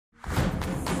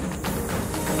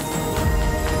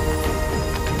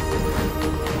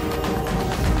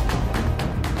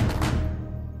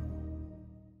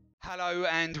Hello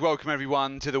and welcome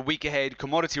everyone to the week ahead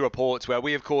commodity report, where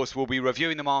we of course will be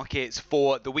reviewing the markets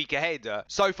for the week ahead.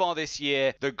 So far this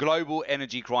year, the global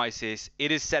energy crisis,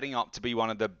 it is setting up to be one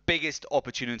of the biggest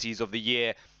opportunities of the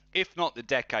year, if not the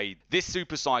decade. This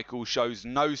super cycle shows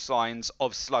no signs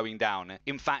of slowing down.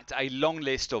 In fact, a long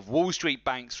list of Wall Street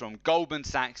banks from Goldman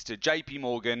Sachs to JP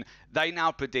Morgan, they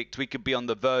now predict we could be on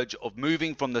the verge of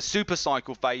moving from the super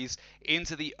cycle phase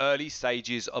into the early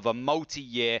stages of a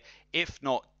multi-year, if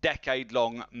not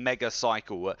decade-long mega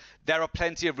cycle. There are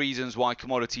plenty of reasons why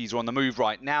commodities are on the move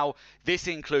right now. This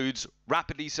includes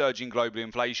rapidly surging global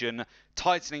inflation,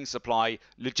 tightening supply,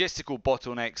 logistical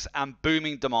bottlenecks, and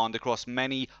booming demand across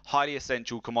many highly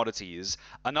essential commodities.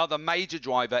 Another major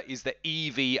driver is the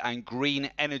EV and green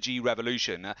energy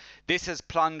revolution. This has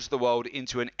plunged the world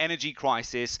into an energy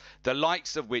crisis, the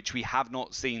likes of which we have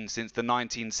not seen since the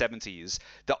 1970s.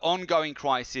 The ongoing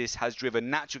crisis has driven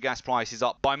natural gas prices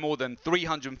up by more than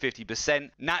 350%.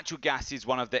 Natural gas is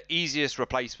one of the easiest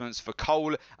replacements for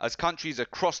coal, as countries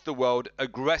across the world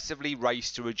aggressively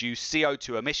race to reduce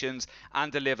CO2 emissions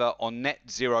and deliver on net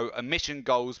zero emission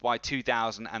goals by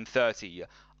 2030.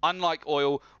 Unlike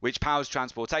oil, which powers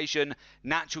transportation,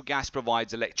 natural gas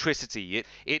provides electricity.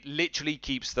 It literally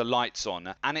keeps the lights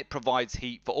on, and it provides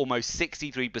heat for almost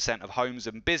 63% of homes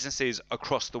and businesses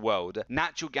across the world.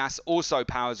 Natural gas also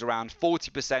powers around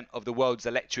 40% of the world's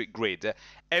electric grid.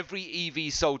 Every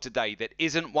EV sold today that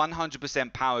isn't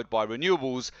 100% powered by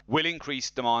renewables will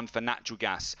increase demand for natural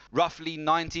gas. Roughly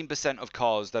 19% of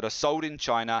cars that are sold in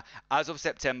China as of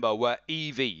September were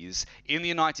EVs. In the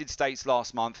United States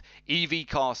last month, EV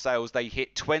car sales, they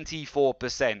hit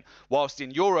 24%, whilst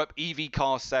in Europe, EV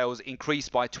car sales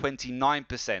increased by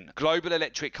 29%. Global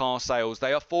electric car sales,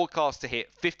 they are forecast to hit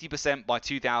 50% by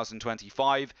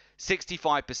 2025,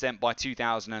 65% by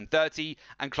 2030,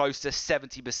 and close to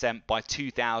 70% by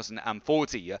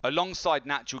 2040. Alongside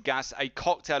natural gas, a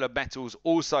cocktail of metals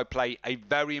also play a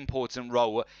very important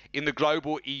role in the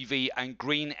global EV and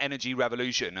green energy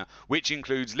revolution, which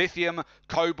includes lithium,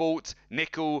 cobalt,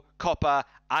 nickel, copper,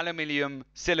 aluminium,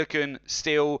 silicon,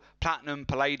 steel, platinum,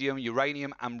 palladium,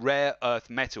 uranium, and rare earth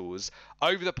metals.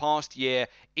 Over the past year,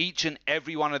 each and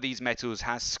every one of these metals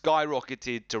has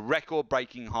skyrocketed to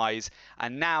record-breaking highs,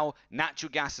 and now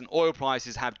natural gas and oil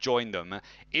prices have joined them.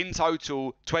 In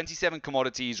total, 27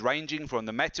 commodities ranging from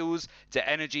the metals to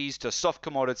energies to soft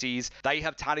commodities, they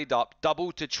have tallied up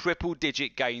double to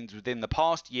triple-digit gains within the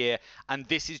past year, and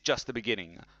this is just the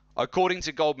beginning. According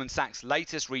to Goldman Sachs'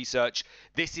 latest research,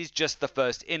 this is just the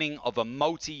first inning of a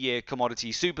multi-year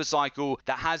commodity supercycle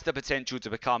that has the potential to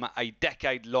become a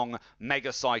decade-long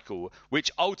mega cycle, which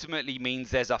ultimately means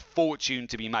there's a fortune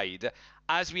to be made.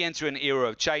 As we enter an era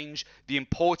of change, the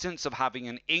importance of having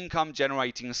an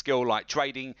income-generating skill like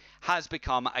trading has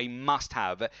become a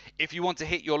must-have. If you want to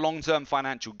hit your long-term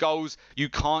financial goals, you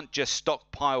can't just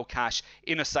stockpile cash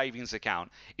in a savings account.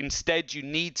 Instead, you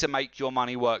need to make your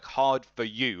money work hard for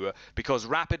you, because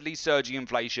rapidly surging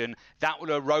inflation, that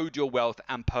will erode your wealth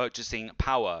and purchasing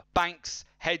power. Banks,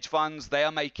 hedge funds, they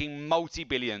are making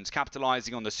multi-billions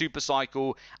capitalizing on the super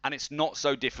cycle, and it's not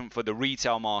so different for the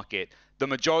retail market. The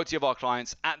majority of our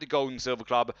clients at the Gold and Silver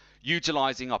Club,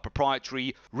 utilizing our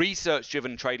proprietary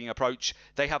research-driven trading approach,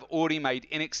 they have already made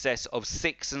in excess of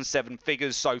 6 and 7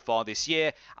 figures so far this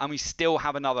year, and we still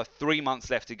have another 3 months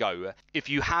left to go. If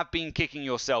you have been kicking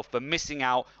yourself for missing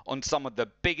out on some of the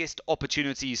biggest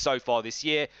opportunities so far this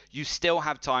year, you still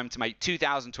have time to make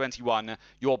 2021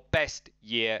 your best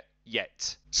year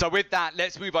yet. So with that,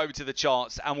 let's move over to the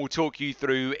charts and we'll talk you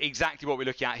through exactly what we're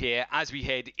looking at here as we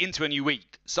head into a new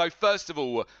week. So first of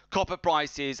all, copper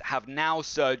prices have now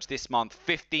surged this month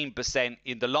 15%.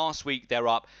 In the last week, they're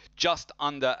up just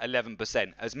under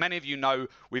 11%. As many of you know,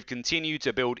 we've continued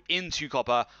to build into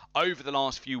copper over the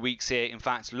last few weeks here. In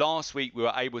fact, last week we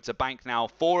were able to bank now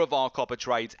 4 of our copper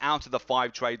trades out of the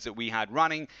 5 trades that we had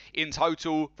running. In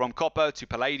total, from copper to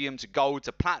palladium to gold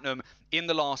to platinum, in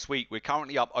the last week, we're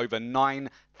currently up over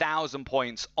 9,000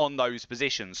 points on those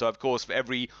positions. So of course, for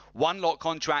every 1 lot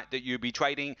contract that you'd be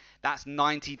trading, that's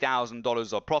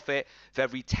 $90,000 of profit. For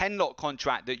every 10 lot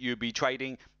contract that you'd be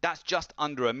trading, that's just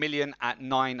under $1 million at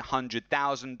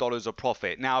 $900,000 of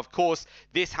profit. Now, of course,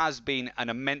 this has been an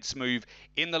immense move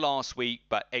in the last week,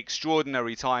 but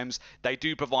extraordinary times, they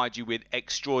do provide you with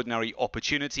extraordinary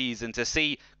opportunities. And to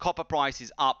see copper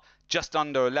prices up just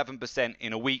under 11%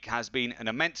 in a week has been an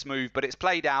immense move, but it's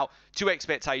played out to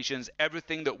expectations.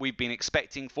 Everything that we've been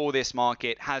expecting for this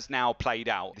market has now played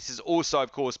out. This has also,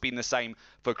 of course, been the same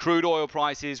for crude oil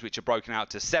prices, which are broken out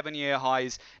to 7-year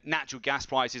highs. Natural gas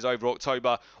prices over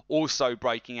October also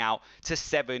breaking out to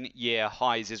 7-year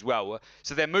highs as well.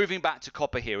 So they're moving back to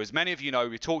copper here. As many of you know,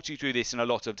 we've talked you through this in a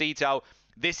lot of detail.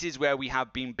 This is where we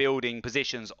have been building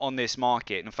positions on this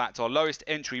market. In fact, our lowest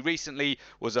entry recently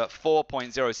was at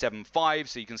 4.075.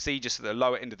 So you can see just at the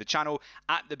lower end of the channel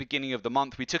at the beginning of the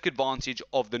month, we took advantage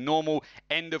of the normal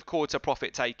end of quarter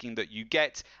profit taking that you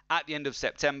get at the end of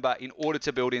September in order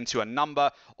to build into a number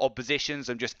of positions.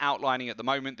 I'm just outlining at the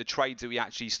moment the trades that we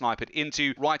actually sniped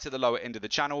into right at the lower end of the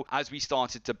channel as we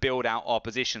started to build out our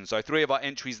positions. So 3 of our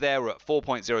entries there were at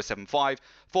 4.075,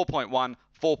 4.1,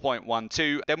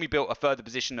 4.12, then we built a further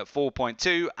position at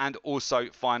 4.2 and also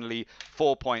finally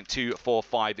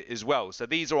 4.245 as well. So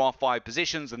these are our 5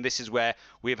 positions, and this is where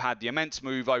we've had the immense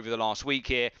move over the last week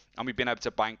here, and we've been able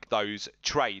to bank those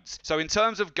trades. So in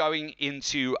terms of going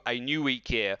into a new week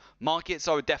here, markets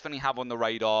I would definitely have on the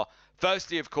radar.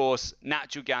 Firstly, of course,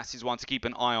 natural gas is one to keep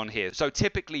an eye on here. So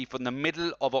typically from the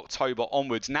middle of October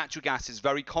onwards, natural gas is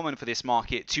very common for this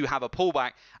market to have a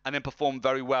pullback and then perform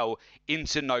very well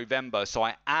into November. So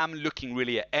I am looking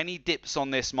really at any dips on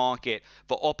this market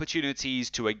for opportunities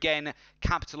to again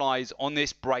capitalize on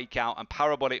this breakout and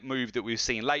parabolic move that we've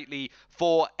seen lately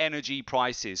for energy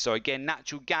prices. So again,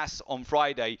 natural gas on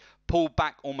Friday pulled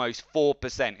back almost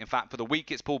 4%. In fact, for the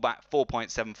week, it's pulled back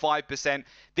 4.75%.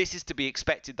 This is to be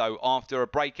expected, though, after a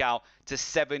breakout to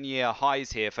 7-year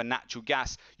highs here for natural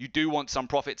gas. You do want some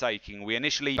profit taking. We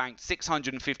initially banked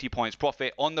 650 points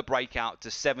profit on the breakout to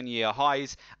 7-year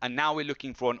highs, and now we're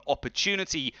looking for an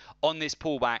opportunity on this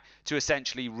pullback to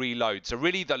essentially reload. So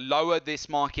really, the lower this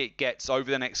market gets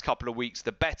over the next couple of weeks,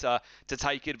 the better to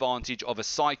take advantage of a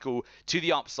cycle to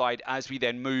the upside as we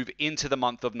then move into the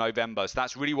month of November. So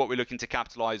that's really what we're looking to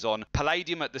capitalize on.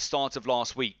 Palladium at the start of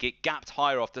last week, it gapped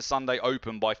higher off the Sunday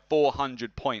open by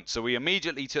 400 points. So we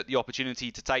immediately took the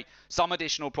opportunity to take some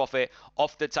additional profit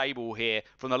off the table here.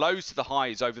 From the lows to the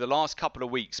highs over the last couple of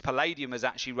weeks, Palladium has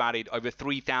actually rallied over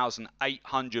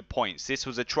 3,800 points. This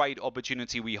was a trade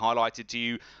opportunity we highlighted to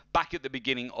you back at the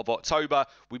beginning of October.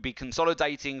 We've been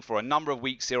consolidating for a number of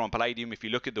weeks here on Palladium. If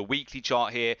you look at the weekly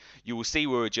chart here, you will see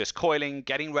we were just coiling,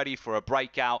 getting ready for a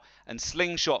breakout and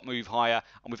slingshot move higher,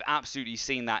 and we've absolutely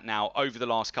seen that now over the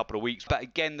last couple of weeks. But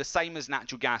again, the same as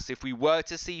natural gas, if we were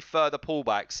to see further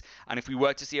pullbacks and if we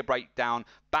were to see a breakdown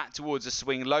back towards the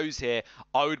swing lows here,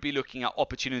 I would be looking at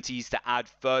opportunities to add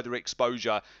further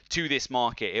exposure to this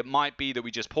market. It might be that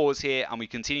we just pause here and we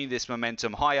continue this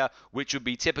momentum higher, which would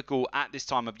be typical at this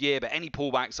time of year, but any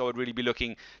pullbacks I would really be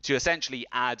looking to essentially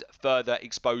add further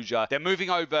exposure. Then moving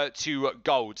over to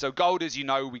gold. So gold, as you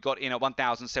know, we got in at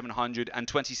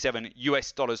 1,727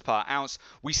 US dollars per ounce.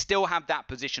 We still have that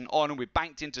position on, and we've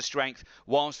banked into strength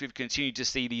whilst we've continued to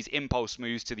see these impulse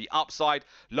moves to the upside.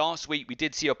 Last week we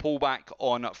did see a pullback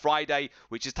on Friday,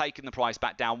 which has taken the price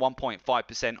back down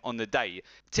 1.5% on the day.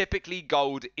 Typically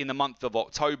gold in the month of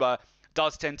October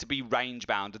does tend to be range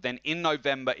bound. Then in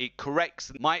November, it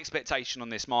corrects. My expectation on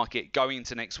this market going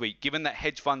into next week, given that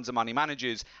hedge funds and money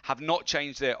managers have not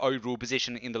changed their overall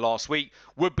position in the last week,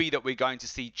 would be that we're going to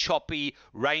see choppy,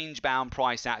 range bound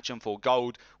price action for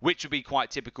gold, which would be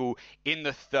quite typical in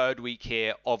the 3rd week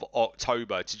here of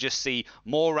October, to just see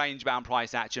more range bound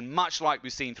price action, much like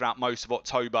we've seen throughout most of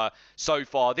October so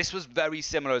far. This was very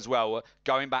similar as well,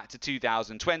 going back to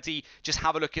 2020. Just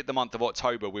have a look at the month of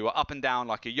October. We were up and down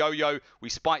like a yo-yo. We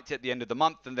spiked at the end of the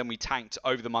month and then we tanked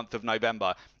over the month of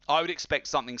November. I would expect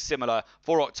something similar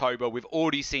for October. We've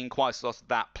already seen quite a lot of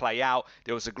that play out.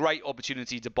 There was a great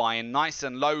opportunity to buy in nice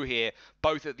and low here,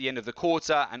 both at the end of the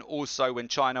quarter and also when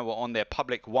China were on their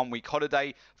public 1-week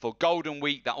holiday. For Golden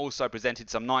Week, that also presented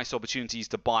some nice opportunities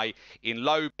to buy in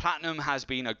low. Platinum has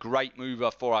been a great mover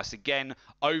for us again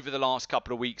over the last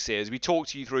couple of weeks here. As we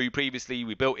talked to you through previously,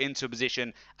 we built into a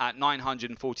position at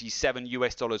 947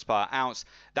 US dollars per ounce.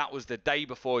 That was the day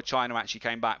before China actually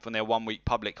came back from their 1-week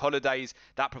public holidays.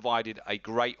 That provided a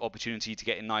great opportunity to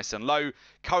get in nice and low.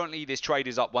 Currently, this trade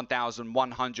is up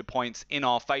 1,100 points in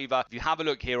our favor. If you have a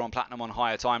look here on Platinum on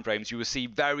higher time frames, you will see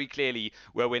very clearly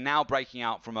where we're now breaking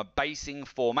out from a basing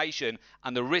formation,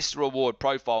 and the risk reward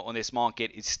profile on this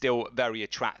market is still very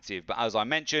attractive. But as I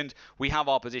mentioned, we have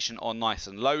our position on nice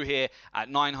and low here at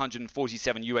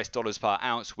 947 US dollars per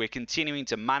ounce. We're continuing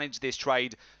to manage this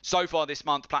trade. So far this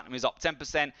month, Platinum is up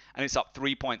 10% and it's up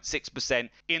 3.6%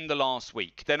 in the last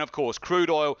week. Then of course, crude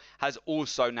oil has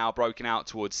also now broken out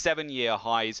towards 7-year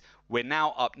highs, We're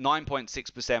now up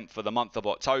 9.6% for the month of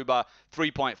October,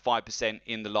 3.5%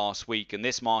 in the last week. And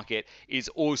this market is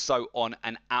also on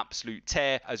an absolute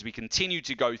tear as we continue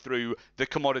to go through the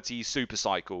commodity super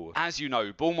cycle. As you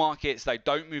know, bull markets, they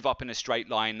don't move up in a straight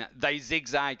line. They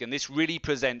zigzag, and this really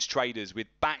presents traders with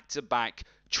back-to-back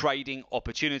trading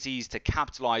opportunities to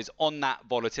capitalize on that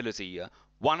volatility.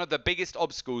 One of the biggest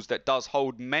obstacles that does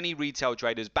hold many retail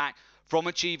traders back from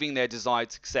achieving their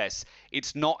desired success,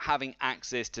 it's not having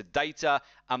access to data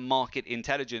and market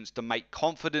intelligence to make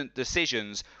confident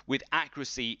decisions with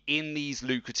accuracy in these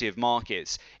lucrative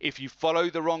markets. If you follow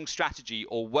the wrong strategy,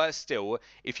 or worse still,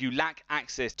 if you lack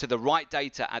access to the right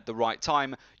data at the right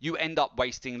time, you end up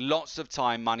wasting lots of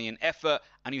time, money and effort,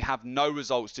 and you have no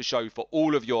results to show for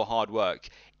all of your hard work.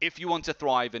 If you want to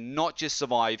thrive and not just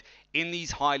survive in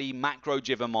these highly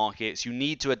macro-driven markets, you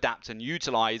need to adapt and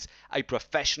utilize a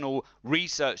professional,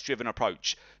 research-driven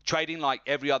approach. Trading like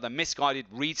every other misguided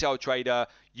retail trader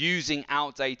using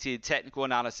outdated technical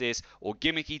analysis or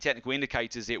gimmicky technical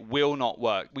indicators, it will not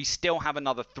work. We still have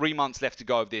another 3 months left to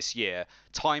go of this year.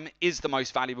 Time is the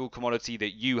most valuable commodity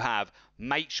that you have.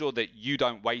 Make sure that you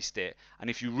don't waste it. And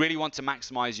if you really want to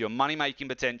maximize your money-making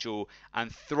potential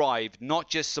and thrive, not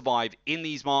just survive in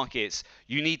these markets,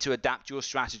 you need to adapt your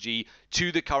strategy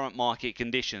to the current market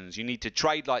conditions. You need to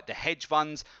trade like the hedge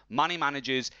funds, money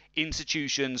managers,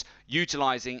 institutions,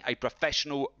 utilizing a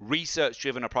professional,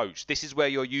 research-driven approach. This is where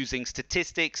you're using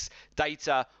statistics,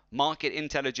 data, market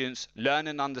intelligence, learn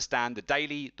and understand the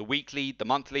daily, the weekly, the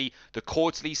monthly, the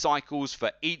quarterly cycles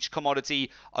for each commodity.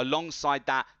 Alongside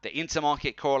that, the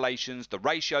intermarket correlations, the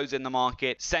ratios in the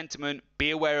market, sentiment.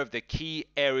 Be aware of the key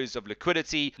areas of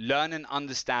liquidity. Learn and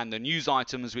understand the news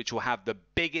items which will have the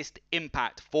biggest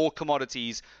impact for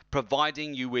commodities,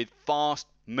 providing you with fast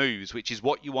moves, which is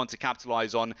what you want to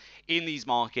capitalize on in these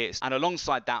markets. And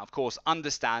alongside that, of course,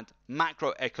 understand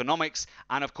macroeconomics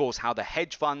and of course how the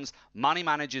hedge funds, money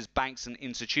managers, banks and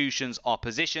institutions are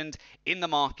positioned in the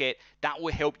market. That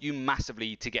will help you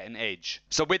massively to get an edge.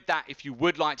 So with that, if you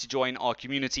would like to join our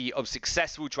community of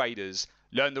successful traders,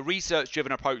 learn the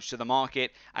research-driven approach to the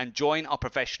market, and join our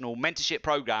professional mentorship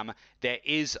program, there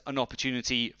is an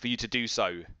opportunity for you to do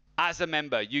so. As a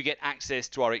member, you get access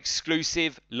to our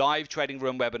exclusive live trading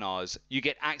room webinars. You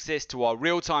get access to our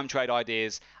real-time trade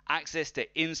ideas, access to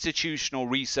institutional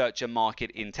research and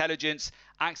market intelligence,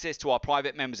 access to our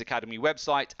private Members Academy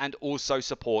website, and also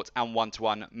support and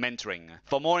one-to-one mentoring.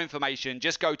 For more information,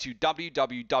 just go to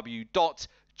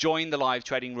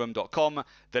www.jointhelivetradingroom.com.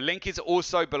 The link is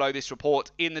also below this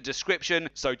report in the description,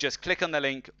 so just click on the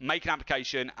link, make an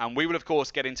application, and we will of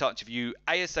course get in touch with you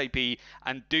ASAP.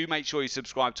 And do make sure you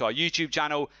subscribe to our YouTube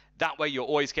channel. That way you're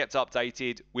always kept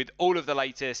updated with all of the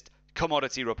latest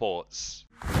commodity reports.